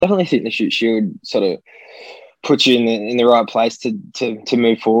definitely think the Shoot Shield sort of puts you in the right place to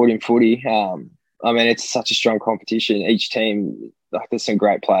move forward in footy. I mean, it's such a strong competition. Each team, like, there's some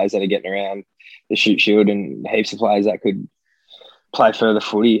great players that are getting around the Shoot Shield, and heaps of players that could play further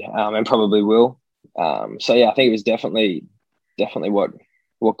footy, and probably will. So yeah, I think it was definitely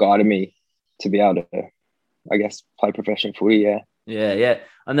what guided me to be able to, I guess, play professional footy. Yeah. Yeah.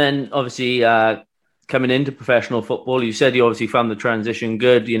 And then obviously coming into professional football, you said you obviously found the transition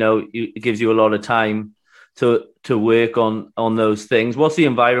good. It gives you a lot of time to work on those things. What's the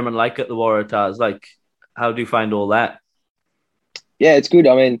environment like at the Waratahs? Like, how do you find all that? Yeah, it's good.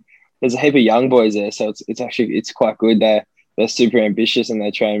 I mean, there's a heap of young boys there, so it's quite good. They're super ambitious and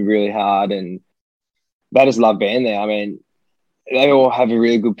they train really hard, and they just love being there. I mean, they all have a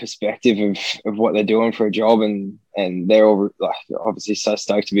really good perspective of what they're doing for a job, and they're all, like, obviously so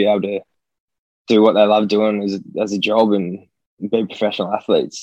stoked to be able to do what they love doing as a job and be professional athletes.